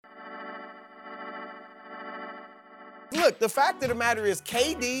look, the fact of the matter is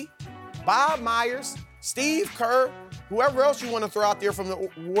KD, Bob Myers, Steve Kerr, whoever else you want to throw out there from the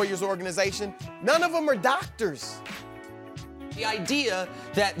Warriors organization, none of them are doctors. The idea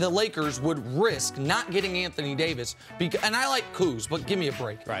that the Lakers would risk not getting Anthony Davis, and I like Kuz, but give me a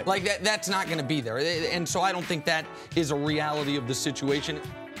break. Right. Like, that's not going to be there. And so I don't think that is a reality of the situation.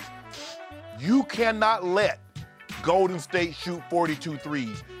 You cannot let Golden State shoot 42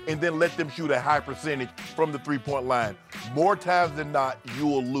 threes and then let them shoot a high percentage from the three-point line. More times than not, you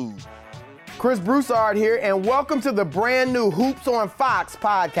will lose. Chris Broussard here, and welcome to the brand new Hoops on Fox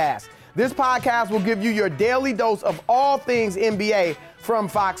podcast. This podcast will give you your daily dose of all things NBA from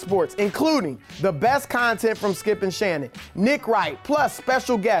Fox Sports, including the best content from Skip and Shannon, Nick Wright, plus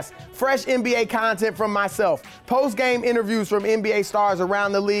special guests, fresh NBA content from myself, post-game interviews from NBA stars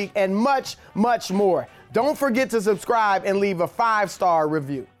around the league, and much, much more. Don't forget to subscribe and leave a 5-star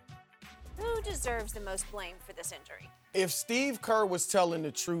review. Who deserves the most blame for this injury? If Steve Kerr was telling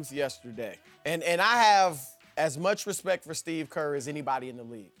the truth yesterday, and I have as much respect for Steve Kerr as anybody in the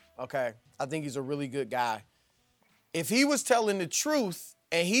league, okay? I think he's a really good guy. If he was telling the truth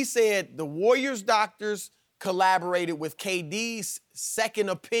and he said the Warriors doctors collaborated with KD's second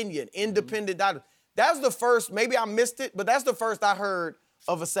opinion, independent doctor, that's the first, maybe I missed it, but that's the first I heard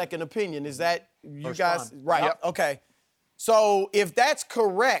of a second opinion. Is that you first guys? time. Right, Yep. Okay. So if that's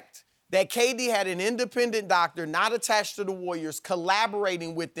correct, that KD had an independent doctor not attached to the Warriors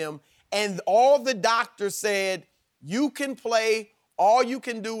collaborating with them, and all the doctors said, you can play, all you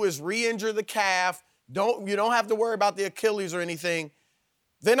can do is re-injure the calf, you don't have to worry about the Achilles or anything,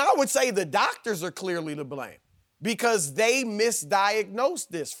 then I would say the doctors are clearly to blame because they misdiagnosed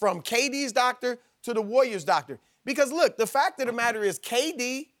this from KD's doctor to the Warriors doctor. Because look, the fact of the matter is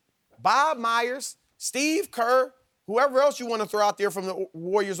KD, Bob Myers, Steve Kerr, whoever else you want to throw out there from the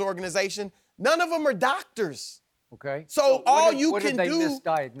Warriors organization, none of them are doctors. Okay. So all you can What did they do-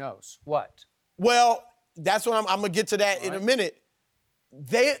 misdiagnose? What? Well, that's what I'm going to get to that in a minute.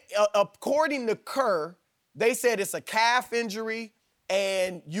 They, according to Kerr, they said it's a calf injury,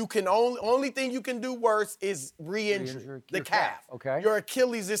 and you can only thing you can do worse is re-injure Re-injure the your calf. calf, okay. Your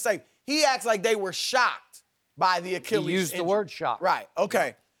Achilles is safe. He acts like they were shocked by the Achilles. He used the injury. word shock. Right.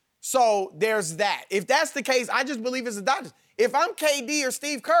 Okay. So there's that. If that's the case, I just believe it's the doctors. If I'm KD or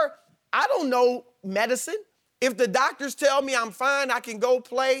Steve Kerr, I don't know medicine. If the doctors tell me I'm fine, I can go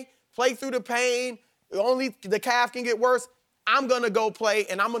play through the pain, only the calf can get worse, I'm going to go play,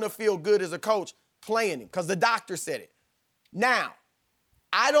 and I'm going to feel good as a coach playing him because the doctor said it. Now,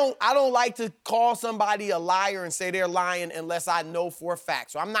 I don't like to call somebody a liar and say they're lying unless I know for a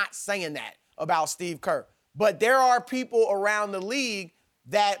fact. So I'm not saying that about Steve Kerr. But there are people around the league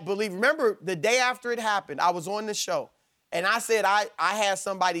that believe. Remember, the day after it happened, I was on the show, and I said I had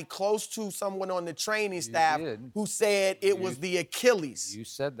somebody close to someone on the training staff who said it was the Achilles. You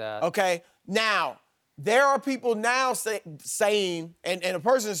said that. Okay? Now, there are people now saying, and a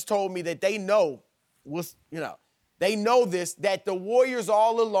person has told me that they know, they know this, that the Warriors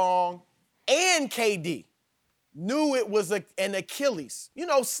all along and KD knew it was an Achilles,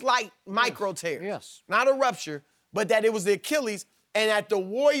 slight micro tear. Yes. Not a rupture, but that it was the Achilles, and that the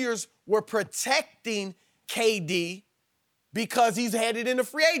Warriors were protecting KD because he's headed into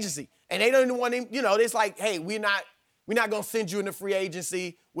free agency. And they don't want him, it's like, hey, we're not going to send you into free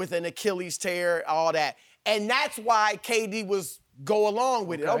agency with an Achilles tear, all that. And that's why KD was go along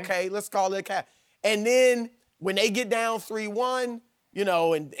with it. Okay, let's call it a calf. And then when they get down 3-1,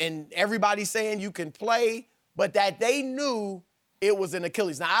 and everybody's saying you can play, but that they knew it was an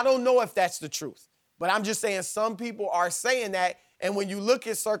Achilles. Now, I don't know if that's the truth, but I'm just saying some people are saying that. And when you look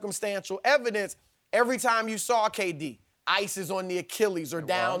at circumstantial evidence, every time you saw KD, ice is on the Achilles or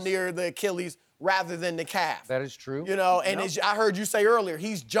down near the Achilles rather than the calf. That is true. As I heard you say earlier,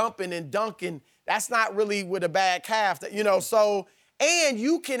 he's jumping and dunking. That's not really with a bad calf, and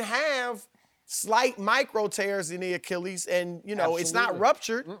you can have slight micro tears in the Achilles and, it's not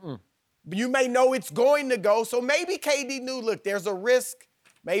ruptured. You may know it's going to go. So maybe KD knew, look, there's a risk.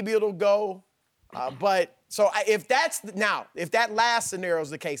 Maybe it'll go. If that last scenario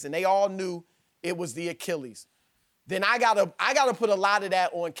is the case and they all knew it was the Achilles, then I gotta put a lot of that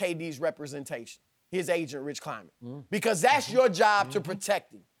on KD's representation, his agent, Rich Kleiman, because that's your job to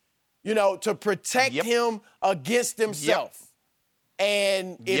protect him, to protect him against himself.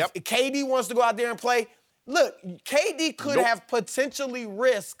 And if KD wants to go out there and play, look, KD could have potentially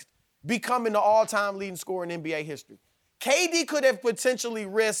risked becoming the all-time leading scorer in NBA history. KD could have potentially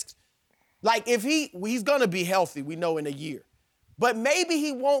risked, like if he's gonna be healthy, we know in a year, but maybe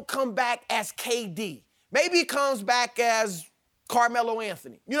he won't come back as KD. Maybe he comes back as Carmelo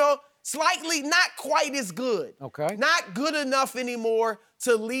Anthony. You know, slightly not quite as good. Okay. Not good enough anymore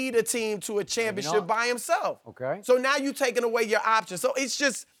to lead a team to a championship by himself. Okay. So now you're taking away your options. So it's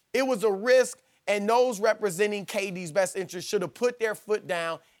just, it was a risk, and those representing KD's best interest should have put their foot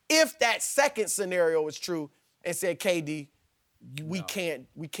down if that second scenario is true and said, KD, we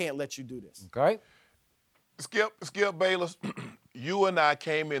can't let you do this. Okay. Skip Bayless, you and I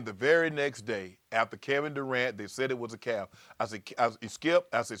came in the very next day after Kevin Durant, they said it was a calf. I said,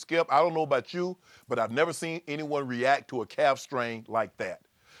 Skip, I don't know about you, but I've never seen anyone react to a calf strain like that.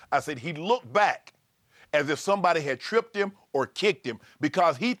 I said, he looked back as if somebody had tripped him or kicked him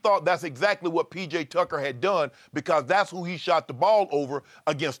because he thought that's exactly what P.J. Tucker had done because that's who he shot the ball over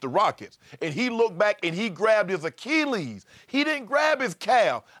against the Rockets. And he looked back and he grabbed his Achilles. He didn't grab his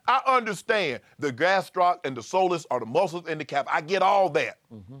calf. I understand the gastroc and the soleus are the muscles in the calf. I get all that,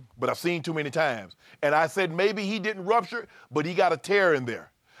 but I've seen too many times. And I said maybe he didn't rupture, but he got a tear in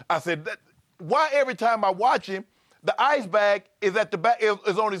there. I said, why every time I watch him, the ice bag is at the back,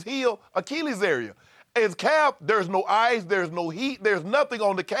 is on his heel, Achilles area. His calf, there's no ice, there's no heat, there's nothing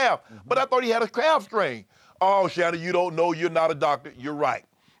on the calf. But I thought he had a calf strain. Oh, Shannon, you don't know, you're not a doctor. You're right.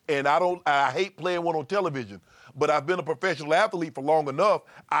 And I hate playing one on television. But I've been a professional athlete for long enough.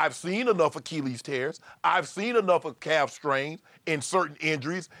 I've seen enough Achilles tears. I've seen enough of calf strains in certain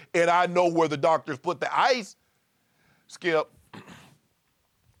injuries, and I know where the doctors put the ice. Skip,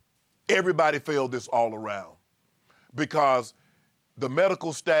 everybody failed this all around because the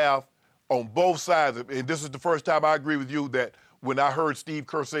medical staff on both sides, and this is the first time I agree with you that when I heard Steve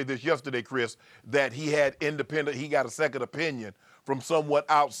Kerr say this yesterday, Chris, that he got a second opinion from someone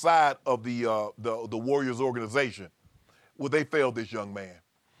outside of the Warriors organization. Well, they failed this young man.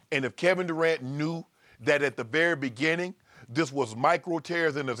 And if Kevin Durant knew that at the very beginning this was micro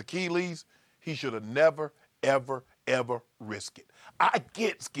tears in his Achilles, he should have never, ever, ever risked it. I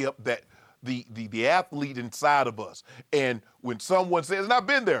get, Skip, that the athlete inside of us, and when someone says, and I've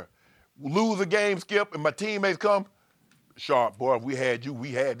been there, lose a game, Skip, and my teammates come, Sharp, boy, if we had you, we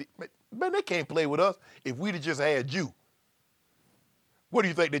had it. Man, they can't play with us if we'd have just had you. What do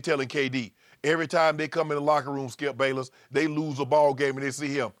you think they're telling KD? Every time they come in the locker room, Skip Bayless, they lose a ball game and they see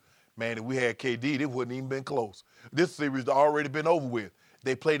him. Man, if we had KD, it wouldn't even been close. This series had already been over with.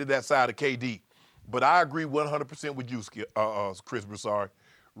 They played at that side of KD. But I agree 100% with you, Chris Broussard.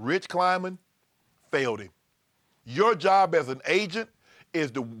 Rich Kleiman failed him. Your job as an agent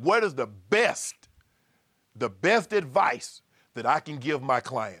is what is the best advice that I can give my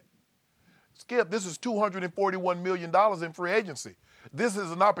client. Skip, this is $241 million in free agency. This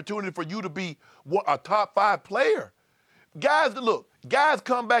is an opportunity for you to be a top 5 player. Guys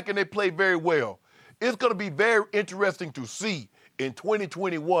come back and they play very well. It's going to be very interesting to see in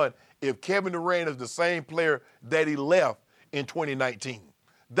 2021 if Kevin Durant is the same player that he left in 2019.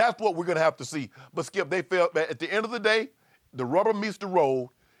 That's what we're going to have to see. But Skip, they felt that at the end of the day, the rubber meets the road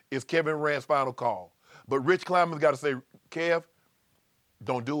is Kevin Durant's final call. But Rich Kleiman's got to say, Kev,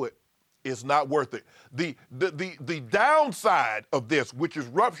 don't do it. It's not worth it. The downside of this, which is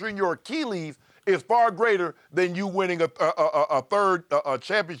rupturing your Achilles, is far greater than you winning a third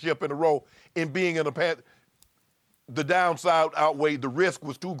championship in a row and being in a path. The downside outweighed the risk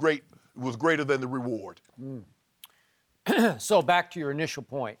was too great, was greater than the reward. So back to your initial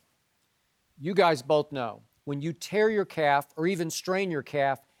point. You guys both know when you tear your calf or even strain your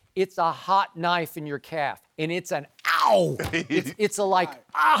calf, it's a hot knife in your calf, and it's an ow. It's a like,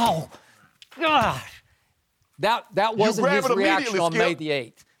 ow. God. That wasn't his reaction on May the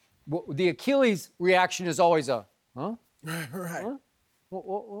 8th. The Achilles reaction is always a, huh? Right. Huh?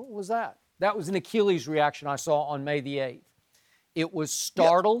 What was that? That was an Achilles reaction I saw on May the 8th. It was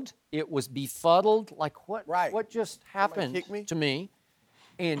startled. Yep. It was befuddled. Like, what? Right. What just happened me? to me?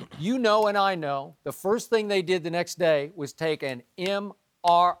 And you know and I know, the first thing they did the next day was take an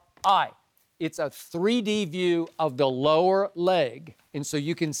MRI. It's a 3D view of the lower leg. And so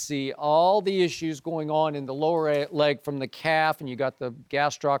you can see all the issues going on in the lower leg from the calf, and you got the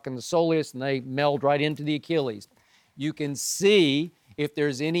gastroc and the soleus, and they meld right into the Achilles. You can see if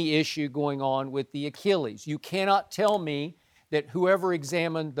there's any issue going on with the Achilles. You cannot tell me that whoever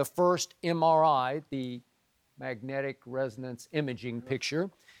examined the first MRI, the magnetic resonance imaging picture,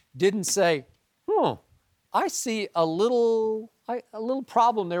 didn't say, I see a little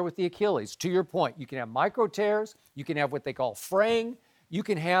problem there with the Achilles. To your point, you can have micro tears, you can have what they call fraying, you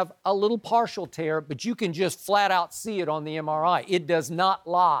can have a little partial tear, but you can just flat out see it on the MRI. It does not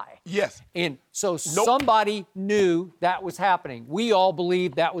lie. Yes. And so somebody knew that was happening. We all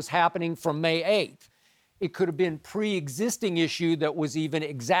believed that was happening from May 8th. It could have been pre-existing issue that was even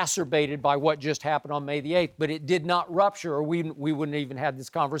exacerbated by what just happened on May the 8th, but it did not rupture, or we wouldn't even have this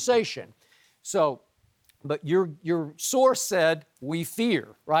conversation. So, but your source said, we fear,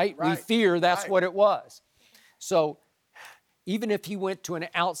 right? We fear that's what it was. So even if he went to an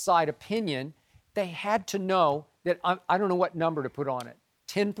outside opinion, they had to know that, I don't know what number to put on it,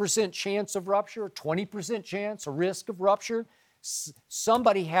 10% chance of rupture, 20% chance, a risk of rupture.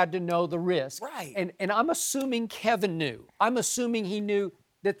 Somebody had to know the risk. Right. And I'm assuming Kevin knew. I'm assuming he knew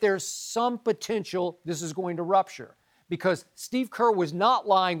that there's some potential this is going to rupture, because Steve Kerr was not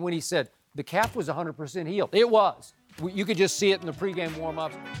lying when he said the calf was 100% healed. It was. You could just see it in the pregame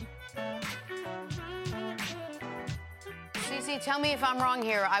warm-ups. Tell me if I'm wrong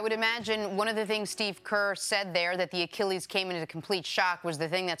here. I would imagine one of the things Steve Kerr said there, that the Achilles came into complete shock, was the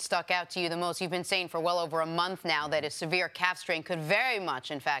thing that stuck out to you the most. You've been saying for well over a month now that a severe calf strain could very much,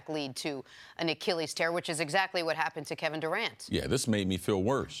 in fact, lead to an Achilles tear, which is exactly what happened to Kevin Durant. Yeah, this made me feel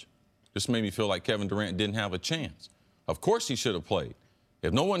worse. This made me feel like Kevin Durant didn't have a chance. Of course he should have played.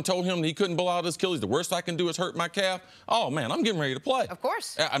 If no one told him he couldn't blow out his Achilles, the worst I can do is hurt my calf. Oh, man, I'm getting ready to play. Of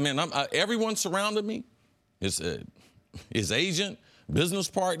course. I mean, everyone surrounded me. His agent, business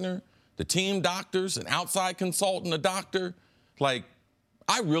partner, the team doctors, an outside consultant, a doctor. Like,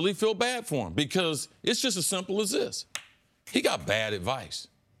 I really feel bad for him, because it's just as simple as this. He got bad advice,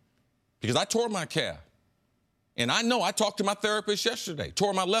 because I tore my calf. And I know, I talked to my therapist yesterday,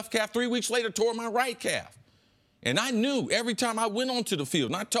 tore my left calf, 3 weeks later, tore my right calf. And I knew every time I went onto the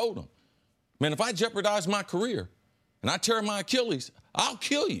field, and I told him, man, if I jeopardize my career and I tear my Achilles, I'll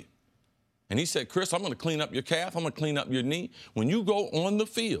kill you. And he said, Chris, I'm going to clean up your calf. I'm going to clean up your knee. When you go on the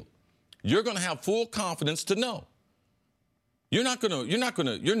field, you're going to have full confidence to know you're not going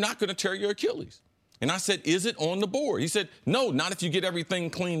to tear your Achilles. And I said, is it on the board? He said, no, not if you get everything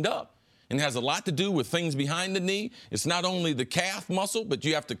cleaned up. And it has a lot to do with things behind the knee. It's not only the calf muscle, but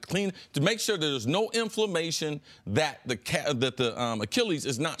you have to clean to make sure there's no inflammation, that the Achilles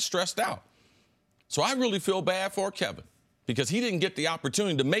is not stressed out. So I really feel bad for Kevin, because he didn't get the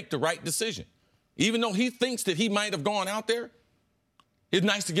opportunity to make the right decision. Even though he thinks that he might have gone out there, it's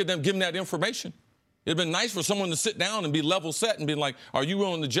nice to give him that information. It'd been nice for someone to sit down and be level set and be like, are you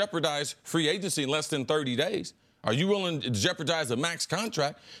willing to jeopardize free agency in less than 30 days? Are you willing to jeopardize a max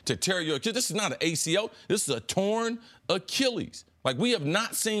contract to tear your Achilles? This is not an ACL. This is a torn Achilles. Like, we have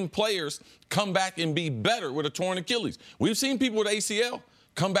not seen players come back and be better with a torn Achilles. We've seen people with ACL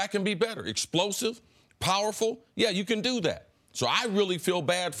come back and be better. Explosive, powerful. Yeah, you can do that. So I really feel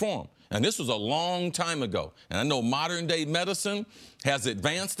bad for him. And this was a long time ago. And I know modern day medicine has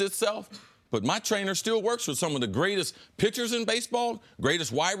advanced itself, but my trainer still works with some of the greatest pitchers in baseball,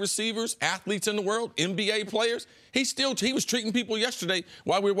 greatest wide receivers, athletes in the world, NBA players. He was treating people yesterday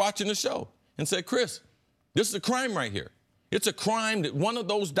while we were watching the show and said, Chris, this is a crime right here. It's a crime that one of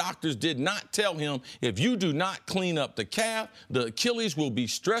those doctors did not tell him, if you do not clean up the calf, the Achilles will be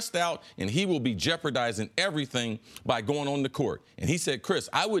stressed out and he will be jeopardizing everything by going on the court. And he said, Chris,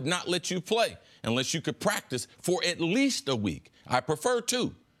 I would not let you play unless you could practice for at least a week. I prefer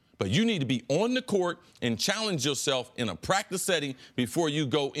 2. But you need to be on the court and challenge yourself in a practice setting before you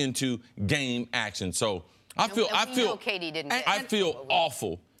go into game action. So I feel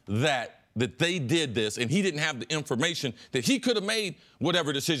awful that they did this and he didn't have the information, that he could have made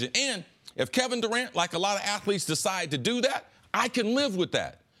whatever decision. And if Kevin Durant, like a lot of athletes, decide to do that, I can live with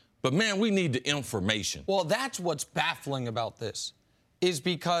that. But, man, we need the information. Well, that's what's baffling about this, is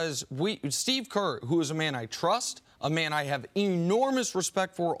because Steve Kerr, who is a man I trust, a man I have enormous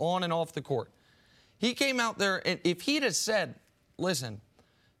respect for on and off the court, he came out there, and if he'd have said, listen,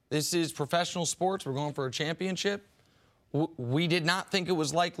 this is professional sports, we're going for a championship, we did not think it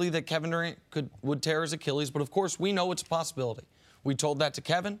was likely that Kevin Durant would tear his Achilles, but of course we know it's a possibility. We told that to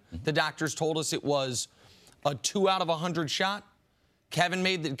Kevin. The doctors told us it was a 2 out of 100 shot.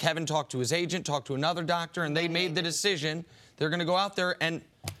 Kevin talked to his agent, talked to another doctor, and they made the decision they're going to go out there and,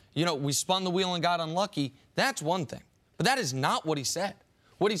 we spun the wheel and got unlucky. That's one thing. But that is not what he said.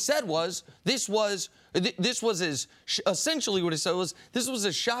 What he said was, essentially what he said was, this was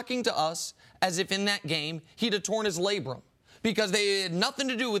as shocking to us as if in that game he'd have torn his labrum, because they had nothing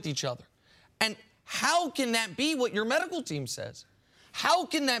to do with each other. And how can that be what your medical team says? How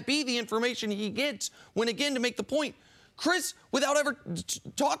can that be the information he gets when, again, to make the point, Chris, without ever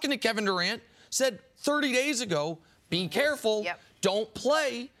talking to Kevin Durant, said 30 days ago, be careful, don't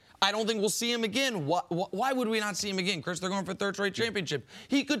play. I don't think we'll see him again. Why would we not see him again? Chris, they're going for a third straight championship.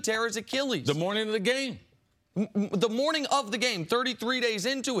 He could tear his Achilles. The morning of the game. The morning of the game, 33 days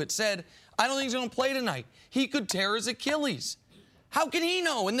into it, said, I don't think he's going to play tonight. He could tear his Achilles. How can he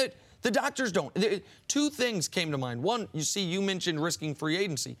know? And The doctors don't. Two things came to mind. One, you mentioned risking free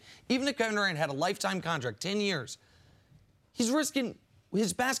agency. Even if Kevin Durant had a lifetime contract, 10 years, he's risking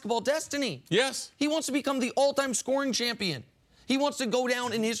his basketball destiny. Yes. He wants to become the all-time scoring champion. He wants to go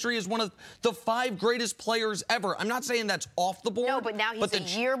down in history as one of the 5 greatest players ever. I'm not saying that's off the board. No, but now he's a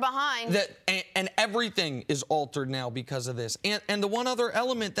year behind. And everything is altered now because of this. And the one other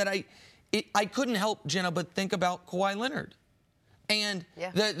element that I couldn't help, Jenna, but think about Kawhi Leonard. And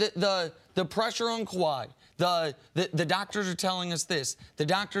the pressure on Kawhi. The doctors are telling us this. The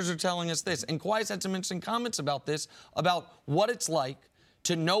doctors are telling us this. And Kawhi's had some interesting comments about this, about what it's like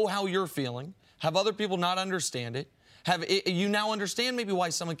to know how you're feeling, have other people not understand it. You now understand maybe why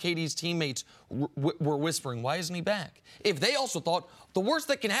some of KD's teammates were whispering, why isn't he back? If they also thought, the worst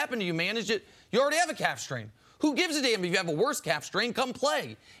that can happen to you, man, is that you already have a calf strain. Who gives a damn if you have a worse calf strain? Come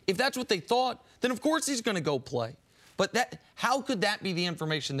play. If that's what they thought, then of course he's going to go play. But how could that be the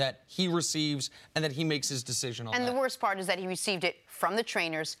information that he receives and that he makes his decision on? And the worst part is that he received it from the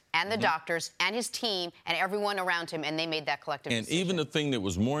trainers and the doctors and his team and everyone around him, and they made that collective decision. And even the thing that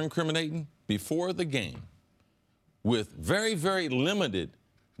was more incriminating, before the game, with very, very limited,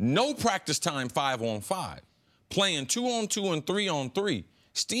 no practice time 5-on-5, playing 2-on-2 and 3-on-3,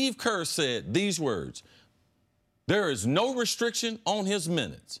 Steve Kerr said these words: there is no restriction on his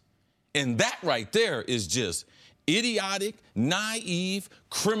minutes. And that right there is just idiotic, naive,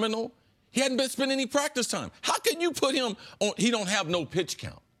 criminal. He hadn't been spending any practice time. How can you put him on? He don't have no pitch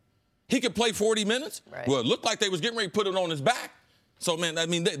count. He could play 40 minutes. Right. Well, it looked like they was getting ready to put it on his back. So, man, I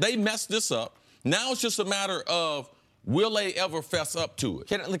mean, they messed this up. Now it's just a matter of, will they ever fess up to it?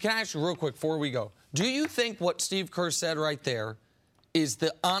 Can I ask you real quick before we go? Do you think what Steve Kerr said right there is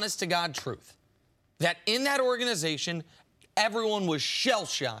the honest-to-God truth? That in that organization, everyone was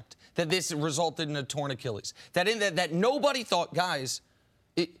shell-shocked that this resulted in a torn Achilles. That nobody thought, guys,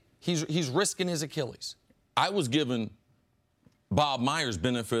 he's risking his Achilles. I was given Bob Myers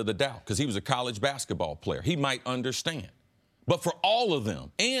benefit of the doubt because he was a college basketball player. He might understand. But for all of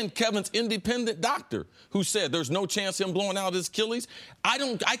them, and Kevin's independent doctor who said there's no chance of him blowing out his Achilles,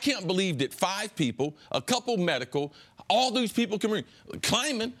 I can't believe that 5 people, a couple medical, all these people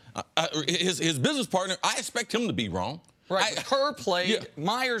Kleiman, his business partner, I expect him to be wrong. Right. Kerr played,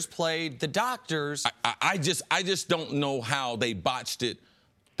 Myers played, the doctors. I just don't know how they botched it.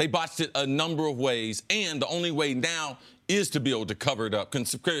 They botched it a number of ways, and the only way now is to be able to cover it up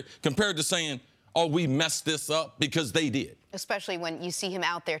compared to saying, oh, we messed this up, because they did. Especially when you see him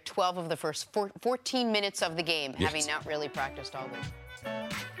out there 12 of the first 14 minutes of the game, having not really practiced all week.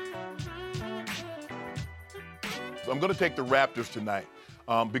 So I'm going to take the Raptors tonight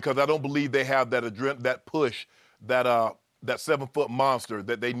because I don't believe they have that push, that 7-foot monster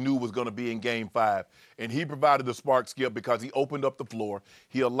that they knew was going to be in Game 5. And he provided the spark, Skip, because he opened up the floor.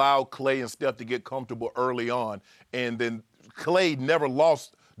 He allowed Klay and Steph to get comfortable early on. And then Klay never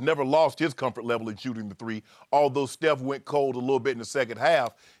lost his comfort level in shooting the three. Although Steph went cold a little bit in the second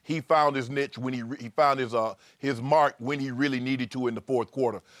half, he found his niche when he found his mark when he really needed to in the fourth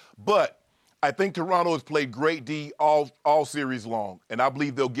quarter. But I think Toronto has played great D all series long, and I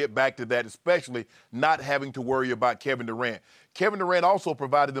believe they'll get back to that, especially not having to worry about Kevin Durant. Kevin Durant also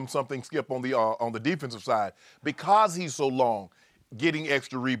provided them something, Skip, on the defensive side. Because he's so long, getting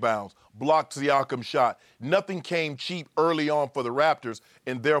extra rebounds, blocked Siakam's shot. Nothing came cheap early on for the Raptors,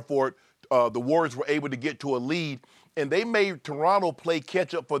 and therefore the Warriors were able to get to a lead, and they made Toronto play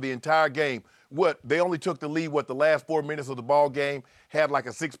catch-up for the entire game. They only took the lead, the last 4 minutes of the ball game, had like a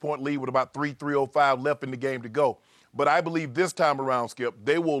 6-point lead with about 3:05 left in the game to go. But I believe this time around, Skip,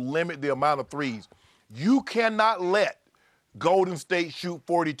 they will limit the amount of threes. You cannot let Golden State shoot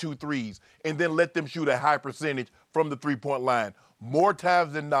 42 threes and then let them shoot a high percentage from the three-point line. More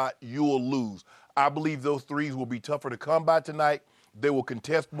times than not, you will lose. I believe those threes will be tougher to come by tonight. They will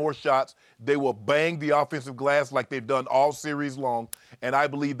contest more shots. They will bang the offensive glass like they've done all series long. And I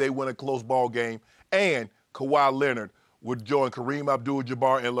believe they win a close ball game. And Kawhi Leonard would join Kareem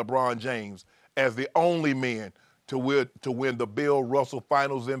Abdul-Jabbar and LeBron James as the only men to win the Bill Russell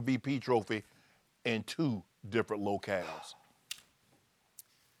Finals MVP trophy in 2 different locales.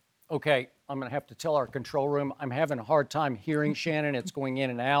 Okay, I'm going to have to tell our control room I'm having a hard time hearing Shannon. It's going in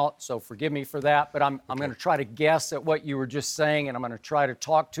and out, so forgive me for that. But I'm going to try to guess at what you were just saying, and I'm going to try to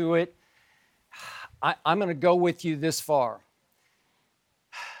talk to it. I'm going to go with you this far.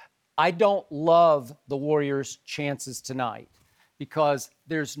 I don't love the Warriors' chances tonight because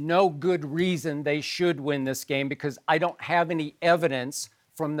there's no good reason they should win this game because I don't have any evidence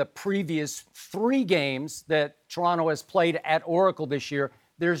from the previous 3 games that Toronto has played at Oracle this year.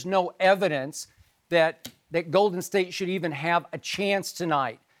 There's no evidence that Golden State should even have a chance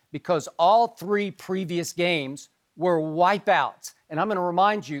tonight. because all 3 previous games were wipeouts. And I'm going to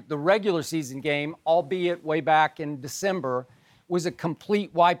remind you, the regular season game, albeit way back in December, was a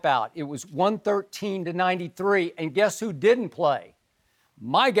complete wipeout. It was 113-93, and guess who didn't play?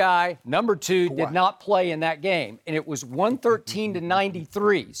 My guy, number 2, did not play in that game, and it was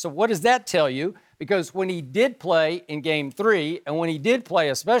 113-93. So what does that tell you? Because when he did play in Game 3, and when he did play,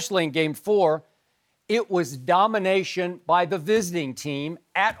 especially in Game 4, it was domination by the visiting team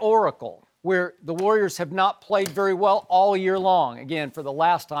at Oracle, where the Warriors have not played very well all year long. Again, for the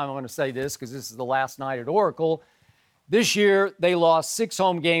last time, I'm going to say this because this is the last night at Oracle. This year, they lost 6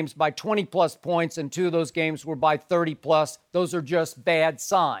 home games by 20-plus points, and 2 of those games were by 30-plus. Those are just bad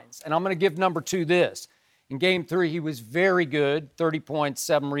signs. And I'm going to give number 2 this. In Game 3, he was very good, 30 points,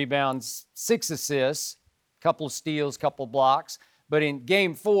 7 rebounds, 6 assists, a couple of steals, a couple of blocks. But in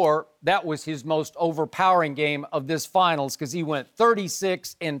Game 4, that was his most overpowering game of this finals because he went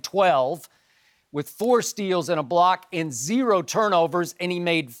 36-12 with 4 steals and a block and 0 turnovers, and he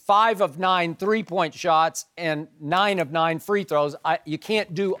made 5 of 9 three-point shots and 9 of 9 free throws. You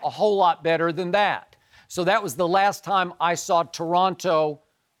can't do a whole lot better than that. So that was the last time I saw Toronto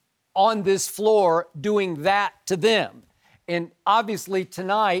on this floor doing that to them. And obviously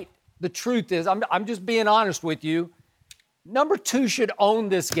tonight, the truth is, I'm just being honest with you, number 2 should own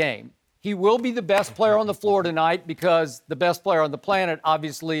this game. He will be the best player on the floor tonight because the best player on the planet,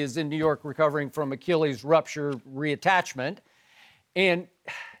 obviously, is in New York recovering from Achilles rupture reattachment. And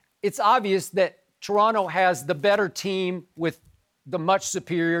it's obvious that Toronto has the better team with the much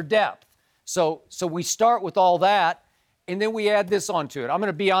superior depth. So we start with all that, and then we add this onto it. I'm going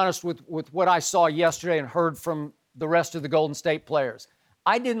to be honest with what I saw yesterday and heard from the rest of the Golden State players.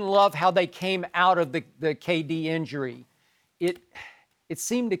 I didn't love how they came out of the KD injury. It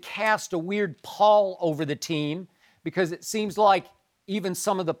seemed to cast a weird pall over the team because it seems like even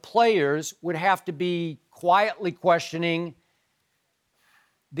some of the players would have to be quietly questioning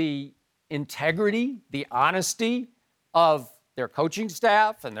the integrity, the honesty of their coaching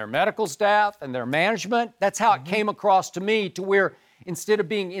staff and their medical staff and their management. That's how it came across to me, to where instead of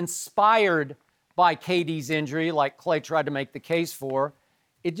being inspired by KD's injury, like Clay tried to make the case for,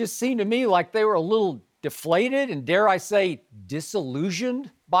 it just seemed to me like they were a little deflated and, dare I say, disillusioned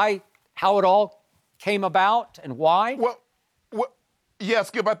by how it all came about and why? Well, yeah,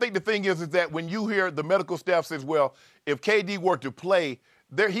 Skip, I think the thing is that when you hear the medical staff says, well, if KD were to play,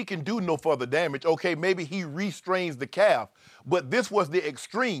 he can do no further damage. Okay, maybe he restrains the calf. But this was the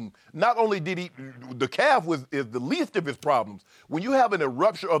extreme. Not only did the calf is the least of his problems. When you have an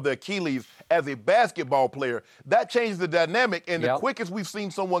rupture of the Achilles as a basketball player, that changes the dynamic. And the quickest we've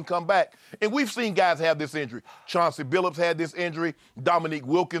seen someone come back, and we've seen guys have this injury. Chauncey Billups had this injury. Dominique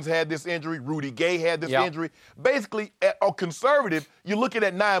Wilkins had this injury. Rudy Gay had this injury. Basically, a conservative, you're looking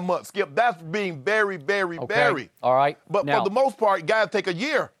at 9 months. Skip, that's being very, very, very. All right. But now, for the most part, guys take a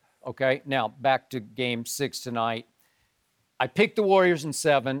year. Okay, now back to Game 6 tonight. I picked the Warriors in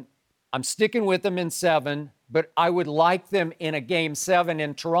 7. I'm sticking with them in 7, but I would like them in a Game 7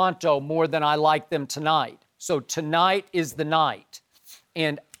 in Toronto more than I like them tonight. So tonight is the night.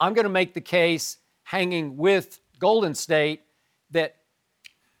 And I'm going to make the case, hanging with Golden State, that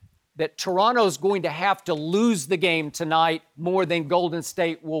Toronto's going to have to lose the game tonight more than Golden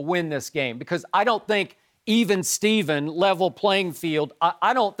State will win this game. Because I don't think even Steven, level playing field,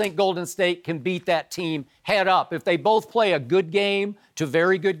 I don't think Golden State can beat that team head up. If they both play a good game to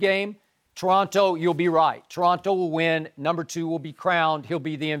very good game, Toronto, you'll be right. Toronto will win. Number 2 will be crowned. He'll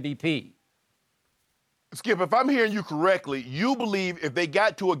be the MVP. Skip, if I'm hearing you correctly, you believe if they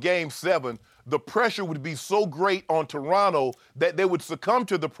got to a Game 7, the pressure would be so great on Toronto that they would succumb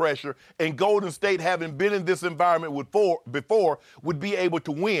to the pressure, and Golden State, having been in this environment before, would be able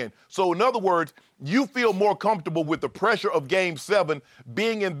to win. So in other words, you feel more comfortable with the pressure of Game 7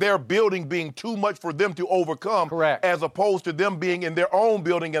 being in their building being too much for them to overcome. Correct. As opposed to them being in their own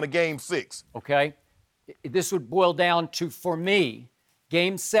building in a Game 6. Okay? This would boil down to, for me,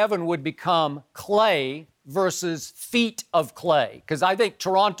 Game 7 would become Clay versus feet of Clay, because I think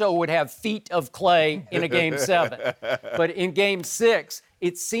Toronto would have feet of Clay in a Game 7. But in Game 6,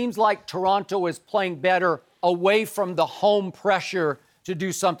 it seems like Toronto is playing better away from the home pressure to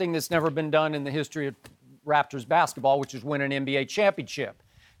do something that's never been done in the history of Raptors basketball, which is win an NBA championship.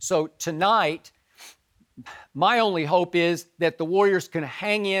 So tonight, my only hope is that the Warriors can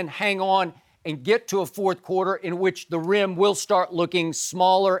hang on, and get to a fourth quarter in which the rim will start looking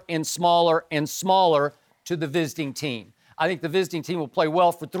smaller and smaller and smaller to the visiting team. I think the visiting team will play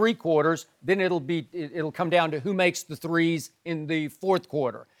well for 3 quarters. Then it'll come down to who makes the threes in the fourth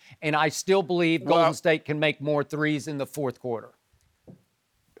quarter. And I still believe Golden State can make more threes in the fourth quarter.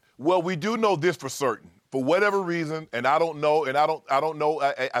 Well, we do know this for certain. For whatever reason, and I don't know.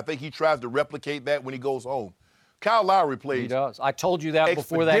 I think he tries to replicate that when he goes home. Kyle Lowry plays. He does. I told you that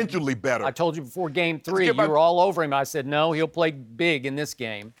before that. Exponentially better. I told you before Game 3. You were all over him. I said, no, he'll play big in this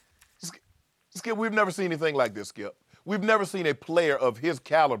game. Skip, we've never seen anything like this, Skip. We've never seen a player of his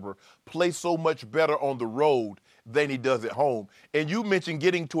caliber play so much better on the road than he does at home. And you mentioned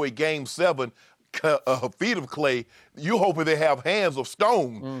getting to a Game 7 feet of clay. You hoping they have hands of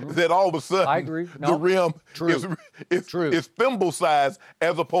stone that all of a sudden I agree. The rim True. is thimble size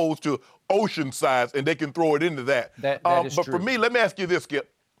as opposed to ocean size, and they can throw it into that. That is but true. for me, let me ask you this,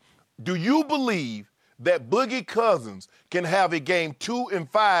 Skip. Do you believe that Boogie Cousins can have a Game 2 and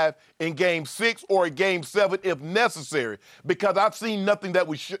 5 in Game 6 or a Game 7 if necessary? Because I've seen nothing that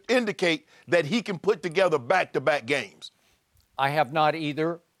would indicate that he can put together back-to-back games. I have not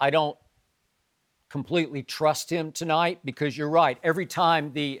either. I don't completely trust him tonight because you're right. Every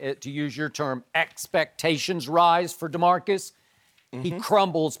time to use your term, expectations rise for DeMarcus, he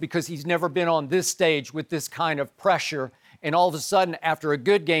crumbles because he's never been on this stage with this kind of pressure. And all of a sudden, after a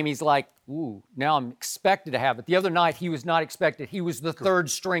good game, he's like, ooh, now I'm expected to have it. The other night, he was not expected. He was the third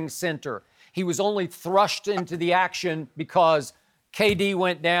string center. He was only thrust into the action because KD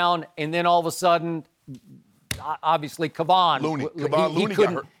went down, and then all of a sudden, obviously, Kevon Looney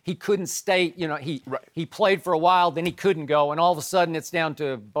got hurt. He couldn't stay. He played for a while, then he couldn't go, and all of a sudden it's down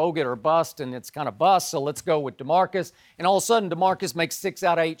to Bogut or bust, and it's kind of bust. So let's go with DeMarcus, and all of a sudden DeMarcus makes 6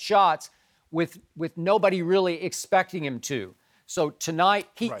 out of 8 shots with nobody really expecting him to. So tonight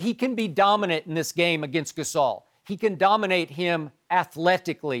he can be dominant in this game against Gasol. He can dominate him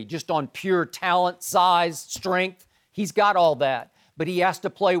athletically, just on pure talent, size, strength. He's got all that. But he has to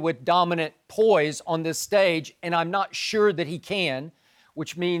play with dominant poise on this stage, and I'm not sure that he can,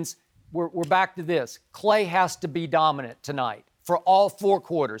 which means we're back to this. Klay has to be dominant tonight for all 4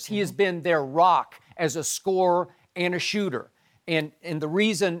 quarters. He has been their rock as a scorer and a shooter. And the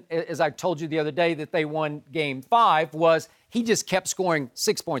reason, as I told you the other day, that they won Game 5 was he just kept scoring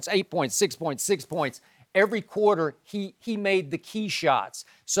 6 points, 8 points, 6 points, 6 points. Every quarter, he made the key shots.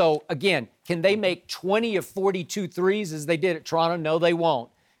 So, again, can they make 20 of 42 threes as they did at Toronto? No, they won't.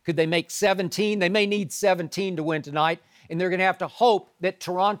 Could they make 17? They may need 17 to win tonight, and they're going to have to hope that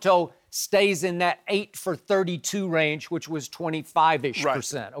Toronto stays in that 8 for 32 range, which was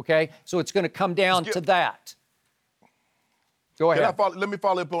 25-ish%, okay? So it's going to come down to that. Go ahead. Let me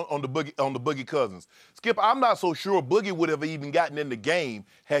follow up on the Boogie Cousins. Skip, I'm not so sure Boogie would have even gotten in the game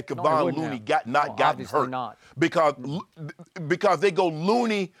had Kevon Looney not gotten hurt. Not. Because they go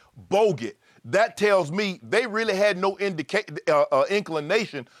Looney Bogut. That tells me they really had no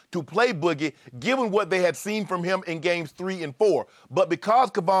inclination to play Boogie, given what they had seen from him in Games 3 and 4. But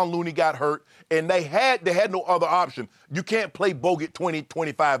because Kevon Looney got hurt and they had no other option, you can't play Bogut 20,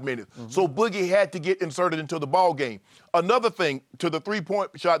 25 minutes. So Boogie had to get inserted into the ball game. Another thing, to the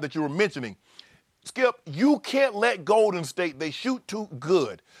three-point shot that you were mentioning, Skip, you can't let Golden State, they shoot too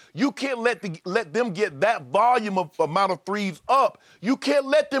good. You can't let them get that volume of amount of threes up. You can't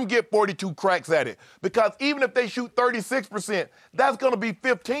let them get 42 cracks at it. Because even if they shoot 36%, that's going to be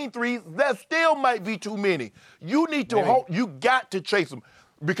 15 threes. That still might be too many. You need to hold, you got to chase them.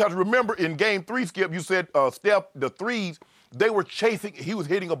 Because remember, in Game 3, Skip, you said, Steph, the threes, they were chasing, he was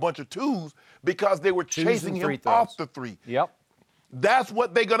hitting a bunch of twos because they were chasing him off the three. Yep. That's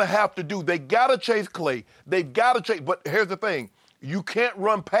what they're going to have to do. They got to chase Klay. They've got to chase. But here's the thing. You can't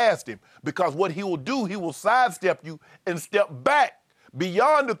run past him because what he will do, he will sidestep you and step back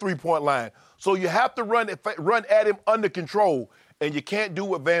beyond the three-point line. So you have to run at him under control, and you can't do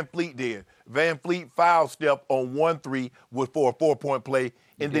what Van Fleet did. Van Fleet foul step on 1-3 for a 4-point play,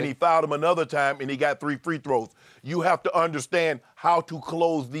 and then he fouled him another time, and he got 3 free throws. You have to understand how to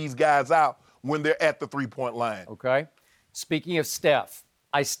close these guys out when they're at the three-point line. Okay. Speaking of Steph,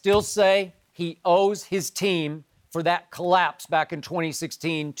 I still say he owes his team for that collapse back in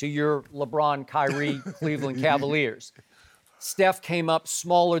 2016 to your LeBron, Kyrie, Cleveland Cavaliers. Steph came up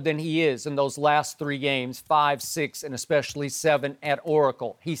smaller than he is in those last 3 games, 5, 6, and especially 7 at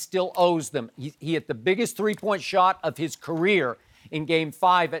Oracle. He still owes them. He hit the biggest three-point shot of his career in Game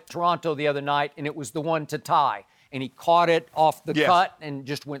 5 at Toronto the other night, and it was the one to tie. And he caught it off the cut and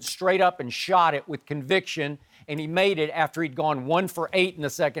just went straight up and shot it with conviction, and he made it after he'd gone 1 for 8 in the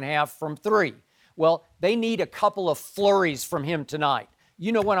second half from 3. Well, they need a couple of flurries from him tonight.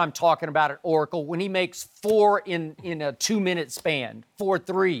 You know what I'm talking about at Oracle, when he makes 4 in a 2-minute span, 4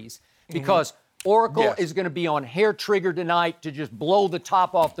 threes, because Oracle is going to be on hair trigger tonight to just blow the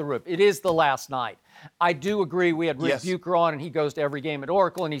top off the roof. It is the last night. I do agree. We had Rick Bucher on, and he goes to every game at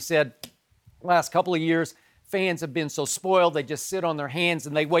Oracle, and he said last couple of years, fans have been so spoiled, they just sit on their hands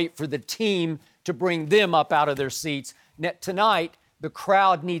and they wait for the team to bring them up out of their seats. Tonight, the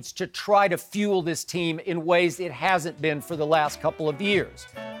crowd needs to try to fuel this team in ways it hasn't been for the last couple of years.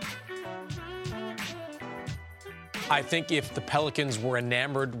 I think if the Pelicans were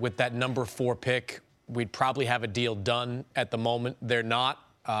enamored with that number 4 pick, we'd probably have a deal done. At the moment, they're not.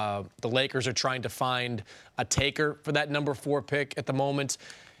 The Lakers are trying to find a taker for that number 4 pick at the moment.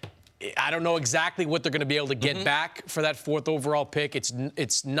 I don't know exactly what they're going to be able to get back for that 4th overall pick.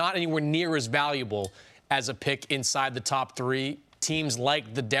 It's not anywhere near as valuable as a pick inside the top 3. Teams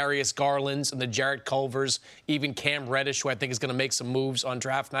like the Darius Garlands and the Jarrett Culvers, even Cam Reddish, who I think is going to make some moves on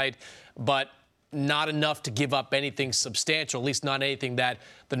draft night, but not enough to give up anything substantial, at least not anything that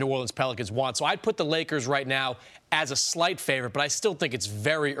the New Orleans Pelicans want. So I'd put the Lakers right now as a slight favorite, but I still think it's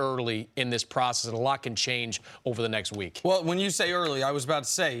very early in this process, and a lot can change over the next week. Well, when you say early, I was about to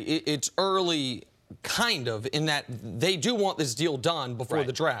say it's early kind of in that they do want this deal done before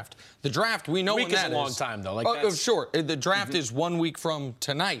the draft. The draft, we know when that is. A week is a long time, though. Sure. The draft is 1 week from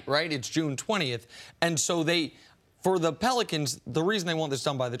tonight, right? It's June 20th. And so for the Pelicans, the reason they want this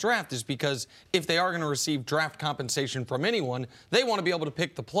done by the draft is because if they are going to receive draft compensation from anyone, they want to be able to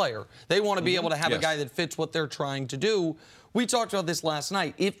pick the player. They want to be able to have a guy that fits what they're trying to do. We talked about this last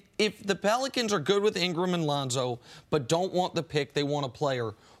night. If the Pelicans are good with Ingram and Lonzo, but don't want the pick, they want a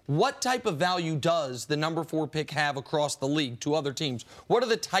player, what type of value does the number 4 pick have across the league to other teams? What are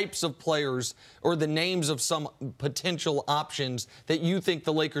the types of players or the names of some potential options that you think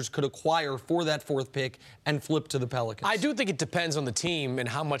the Lakers could acquire for that 4th pick and flip to the Pelicans? I do think it depends on the team and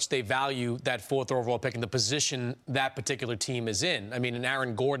how much they value that 4th overall pick and the position that particular team is in. I mean, an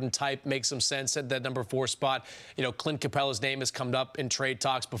Aaron Gordon type makes some sense at that number 4 spot. You know, Clint Capella's name has come up in trade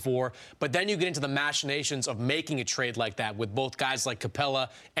talks before. But then you get into the machinations of making a trade like that with both guys like Capella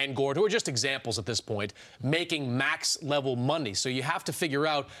and Gordon, who are just examples at this point, making max-level money. So you have to figure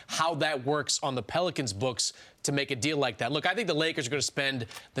out how that works on the Pelicans' books to make a deal like that. Look, I think the Lakers are going to spend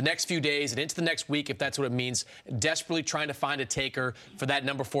the next few days and into the next week, if that's what it means, desperately trying to find a taker for that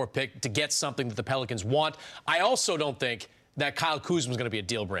number 4 pick to get something that the Pelicans want. I also don't think that Kyle Kuzma is going to be a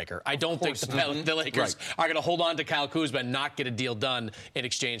deal breaker. I don't think the Lakers are going to hold on to Kyle Kuzma and not get a deal done in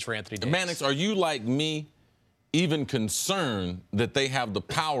exchange for Anthony Davis. Mannix, are you like me, even concerned that they have the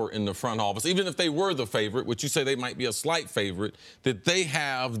power in the front office, even if they were the favorite, which you say they might be a slight favorite, that they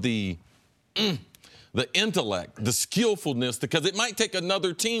have the intellect, the skillfulness, because it might take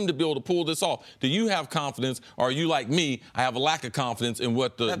another team to be able to pull this off. Do you have confidence, or are you like me, I have a lack of confidence in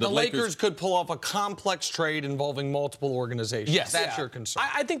what the Lakers could pull off a complex trade involving multiple organizations? Yes. That's your concern.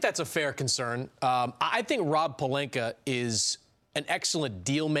 I think that's a fair concern. I think Rob Pelinka is an excellent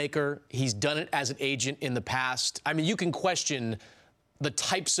deal maker. He's done it as an agent in the past. I mean, you can question the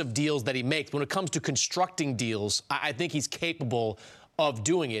types of deals that he makes. When it comes to constructing deals, I think he's capable of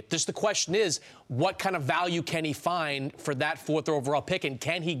doing it. Just the question is, what kind of value can he find for that 4th overall pick, and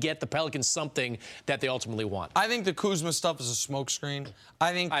can he get the Pelicans something that they ultimately want? I think the Kuzma stuff is a smokescreen.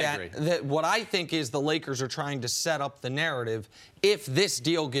 I think that what I think is the Lakers are trying to set up the narrative. If this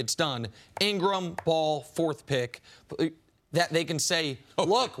deal gets done, Ingram, Ball, 4th pick, that they can say,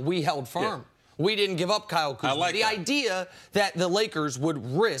 look, we held firm. Yeah. We didn't give up Kyle Kuzma. The idea that the Lakers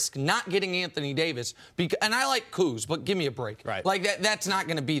would risk not getting Anthony Davis, and I like Kuz, but give me a break. Right. Like, that's not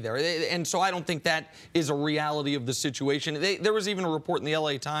going to be there. And so I don't think that is a reality of the situation. There was even a report in the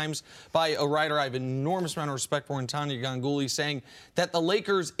LA Times by a writer I have an enormous amount of respect for, Tanya Ganguly, saying that the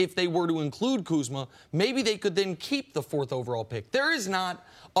Lakers, if they were to include Kuzma, maybe they could then keep the 4th overall pick. There is not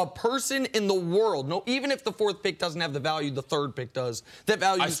a person in the world, no, even if the 4th pick doesn't have the value the 3rd pick does, that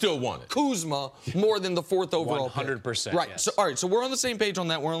values I still want it. Kuzma more than the 4th overall 100%, pick. Right. Yes. So, all right, so we're on the same page on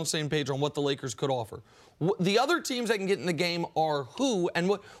that. We're on the same page on what the Lakers could offer. The other teams that can get in the game are who,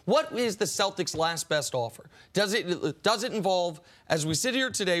 and what is the Celtics' last best offer? Does it involve, as we sit here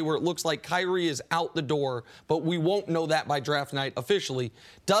today where it looks like Kyrie is out the door, but we won't know that by draft night officially,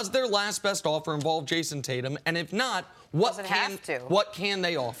 does their last best offer involve Jason Tatum? And if not, what can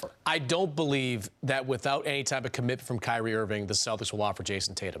they offer? I don't believe that without any type of commitment from Kyrie Irving, the Celtics will offer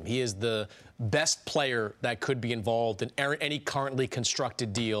Jason Tatum. He is the best player that could be involved in any currently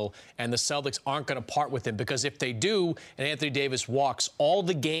constructed deal, and the Celtics aren't going to part with him, because if they do and Anthony Davis walks, all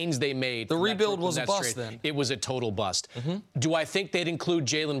the gains they made, the rebuild was a bust then. It was a total bust. Do I think they'd include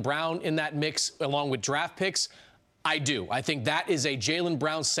Jaylen Brown in that mix along with draft picks? I do. I think that is a Jaylen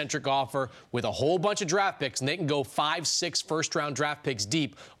Brown-centric offer with a whole bunch of draft picks, and they can go 5-6 first-round draft picks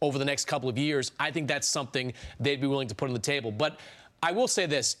deep over the next couple of years. I think that's something they'd be willing to put on the table. But I will say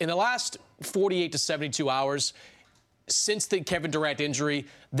this. In the last 48 to 72 hours, since the Kevin Durant injury,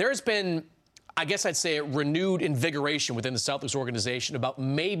 there's been I guess I'd say, a renewed invigoration within the Celtics organization about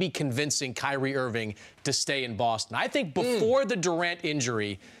maybe convincing Kyrie Irving to stay in Boston. I think before the Durant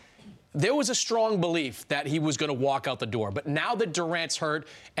injury, there was a strong belief that he was going to walk out the door. But now that Durant's hurt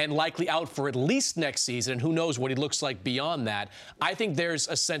and likely out for at least next season, and who knows what he looks like beyond that, I think there's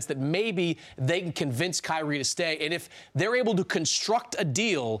a sense that maybe they can convince Kyrie to stay. And if they're able to construct a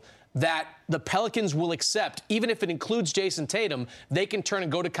deal that the Pelicans will accept, even if it includes Jason Tatum, they can turn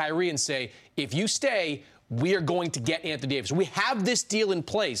and go to Kyrie and say, if you stay, we are going to get Anthony Davis. We have this deal in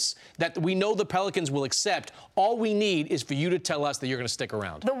place that we know the Pelicans will accept. All we need is for you to tell us that you're going to stick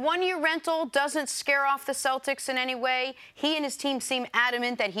around. The one-year rental doesn't scare off the Celtics in any way. He and his team seem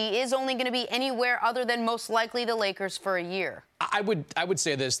adamant that he is only going to be anywhere other than most likely the Lakers for a year. I would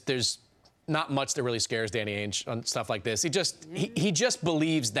say this. There's not much that really scares Danny Ainge on stuff like this. He just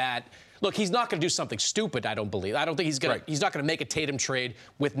believes that. Look, he's not going to do something stupid, I don't believe. I don't think he's not going to make a Tatum trade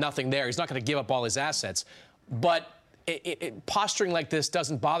with nothing there. He's not going to give up all his assets. But posturing like this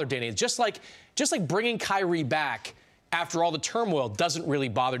doesn't bother Danny Ainge. Just like bringing Kyrie back after all the turmoil doesn't really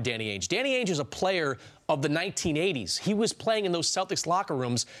bother Danny Ainge. Danny Ainge is a player of the 1980s. He was playing in those Celtics locker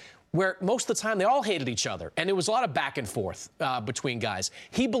rooms where most of the time they all hated each other, and it was a lot of back and forth between guys.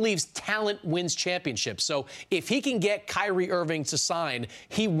 He believes talent wins championships. So if he can get Kyrie Irving to sign,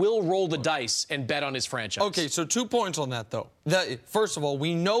 he will roll the dice and bet on his franchise. Okay, so 2 points on that, though. First of all,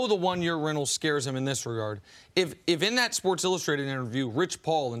 we know the one-year rental scares him in this regard. If in that Sports Illustrated interview, Rich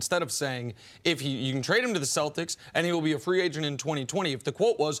Paul, instead of saying if you can trade him to the Celtics and he will be a free agent in 2020, if the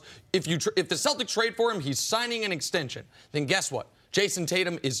quote was if the Celtics trade for him, he's signing an extension, then guess what? Jason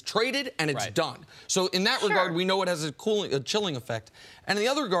Tatum is traded, and it's done. So in that regard, we know it has a chilling effect. And in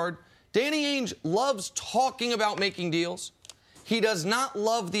the other regard, Danny Ainge loves talking about making deals. He does not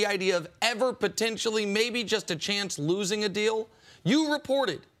love the idea of ever potentially, maybe just a chance, losing a deal. You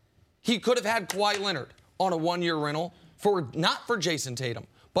reported he could have had Kawhi Leonard on a one-year rental not for Jason Tatum,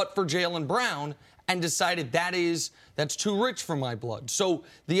 but for Jaylen Brown, and decided that's too rich for my blood. So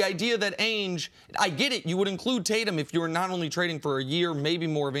the idea that Ainge, I get it, you would include Tatum if you were not only trading for a year, maybe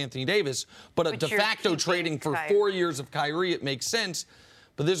more of Anthony Davis, but a de facto trading for 4 years of Kyrie, it makes sense.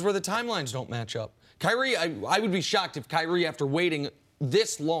 But this is where the timelines don't match up. Kyrie, I would be shocked if Kyrie, after waiting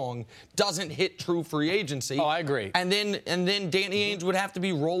this long, doesn't hit true free agency. Oh, I agree. And then Danny Ainge would have to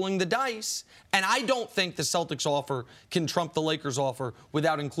be rolling the dice. And I don't think the Celtics offer can trump the Lakers offer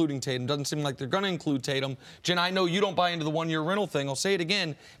without including Tatum. Doesn't seem like they're going to include Tatum. Jen, I know you don't buy into the one-year rental thing. I'll say it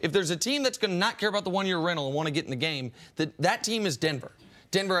again. If there's a team that's going to not care about the one-year rental and want to get in the game, that team is Denver.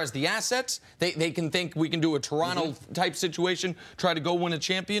 Denver has the assets. They can think we can do a Toronto-type situation, try to go win a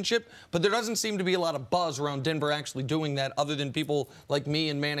championship. But there doesn't seem to be a lot of buzz around Denver actually doing that, other than people like me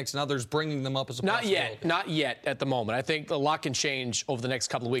and Mannix and others bringing them up as a possibility. Not yet at the moment. I think a lot can change over the next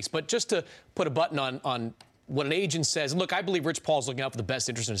couple of weeks. But just to put a button on what an agent says, look, I believe Rich Paul's looking out for the best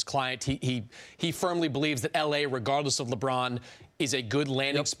interest in his client. He firmly believes that L.A., regardless of LeBron, is a good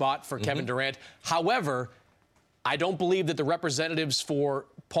landing spot for Kevin Durant. However, I don't believe that the representatives for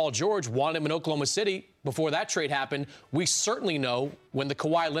Paul George wanted him in Oklahoma City before that trade happened. We certainly know when the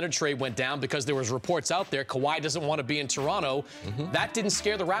Kawhi Leonard trade went down, because there was reports out there, Kawhi doesn't want to be in Toronto. That didn't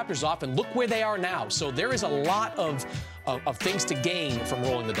scare the Raptors off, and look where they are now. So there is a lot of things to gain from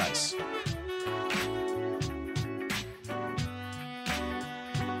rolling the dice.